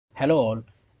Hello all,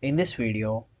 in this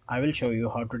video I will show you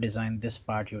how to design this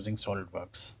part using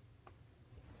Solidworks.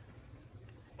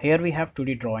 Here we have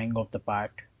 2D drawing of the part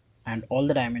and all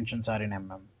the dimensions are in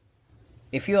mm.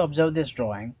 If you observe this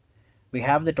drawing, we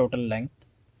have the total length,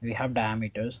 we have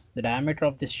diameters. The diameter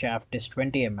of this shaft is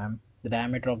 20 mm, the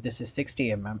diameter of this is 60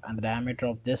 mm and the diameter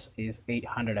of this is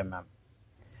 800 mm.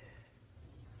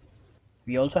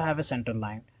 We also have a center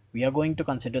line. We are going to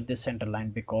consider this center line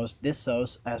because this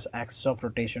serves as axis of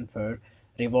rotation for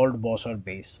revolved boss or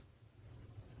base.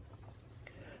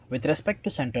 With respect to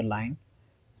center line,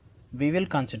 we will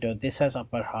consider this as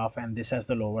upper half and this as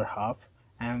the lower half,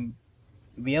 and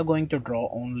we are going to draw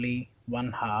only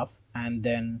one half and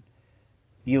then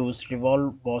use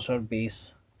revolve boss or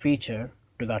base feature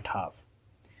to that half.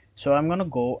 So I'm going to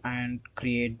go and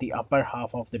create the upper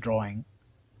half of the drawing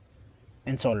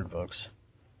in SolidWorks.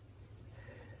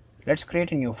 Let's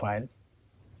create a new file.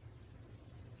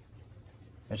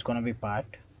 It's going to be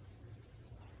part.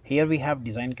 Here we have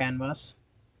design canvas.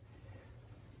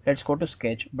 Let's go to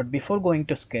sketch, but before going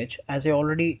to sketch, as I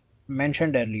already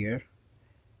mentioned earlier,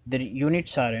 the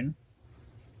units are in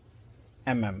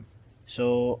mm.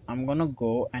 So I'm gonna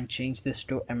go and change this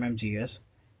to mmgs,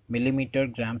 millimeter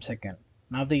gram second.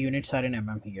 Now the units are in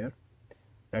mm here.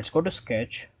 Let's go to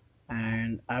sketch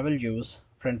and I will use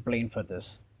front plane for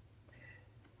this.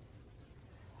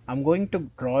 I'm going to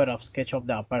draw a rough sketch of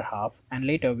the upper half and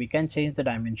later we can change the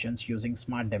dimensions using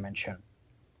smart dimension.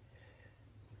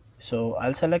 So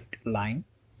I'll select line.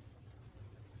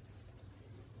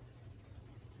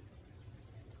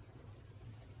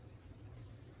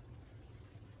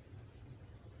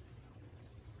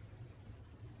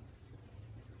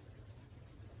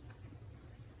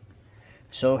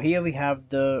 So here we have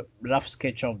the rough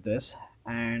sketch of this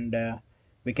and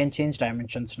we can change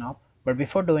dimensions now. But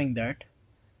before doing that,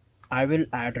 I will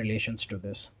add relations to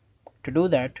this. To do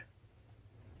that,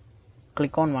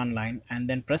 click on one line and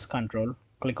then press Ctrl,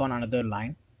 click on another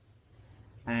line,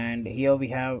 and here we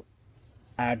have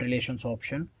add relations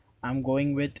option. I'm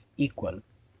going with equal.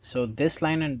 So this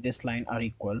line and this line are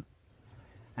equal,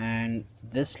 and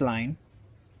this line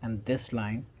and this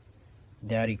line,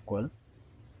 they are equal.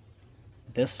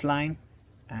 This line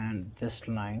and this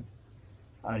line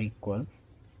are equal.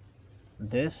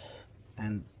 This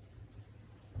and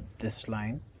this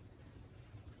line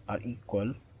are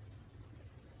equal.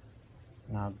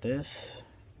 Now this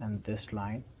and this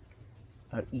line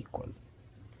are equal.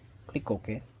 Click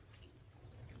OK.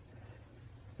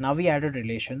 Now we added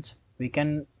relations. We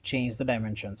can change the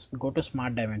dimensions. Go to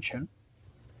smart dimension,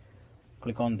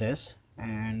 click on this,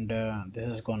 and this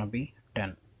is gonna be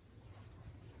 10.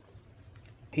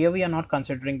 Here we are not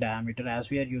considering diameter as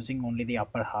we are using only the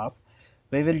upper half.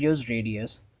 We will use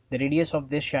radius. The radius of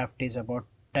this shaft is about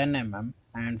 10 mm,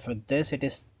 and for this it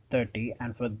is 30,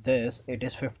 and for this it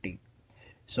is 50.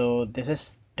 So this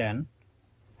is 10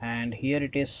 and here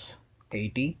it is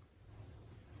 80.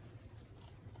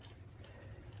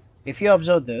 If you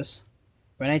observe this,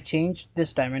 when I change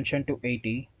this dimension to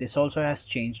 80, this also has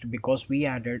changed because we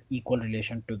added equal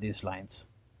relation to these lines.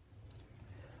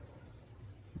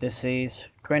 This is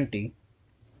 20.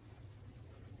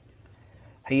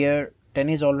 Here 10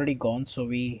 is already gone, so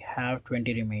we have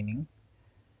 20 remaining,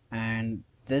 and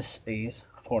this is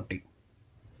 40.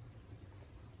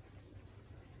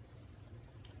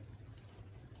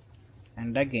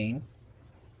 And again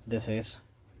this is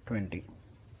 20.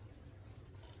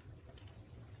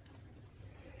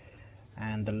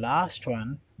 And the last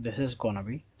one, this is gonna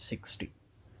be 60.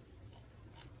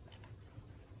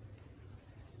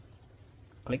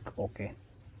 Click OK.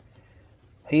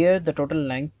 Here the total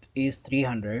length is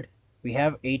 300. We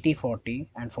have 80-40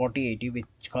 and 40-80,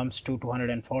 which comes to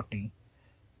 240.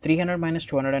 300 minus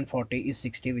 240 is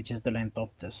 60, which is the length of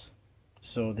this.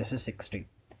 So this is 60.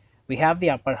 We have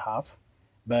the upper half,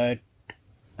 but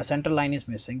a center line is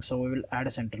missing, so we will add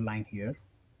a center line here.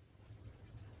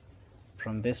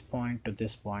 From this point to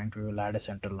this point we will add a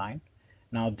center line.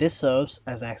 Now this serves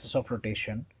as axis of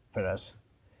rotation for us.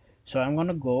 So I'm going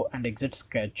to go and exit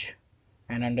sketch,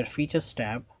 and under features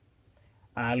tab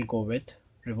I'll go with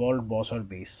revolved boss or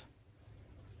base.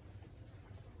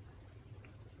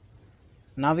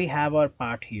 Now we have our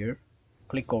part here.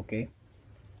 Click OK.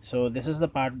 So this is the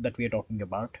part that we are talking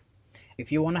about.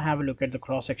 If you want to have a look at the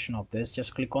cross section of this,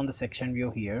 just click on the section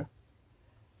view here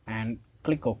and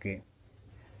click OK.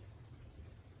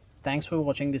 Thanks for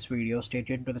watching this video. Stay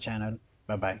tuned to the channel.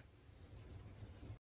 Bye bye.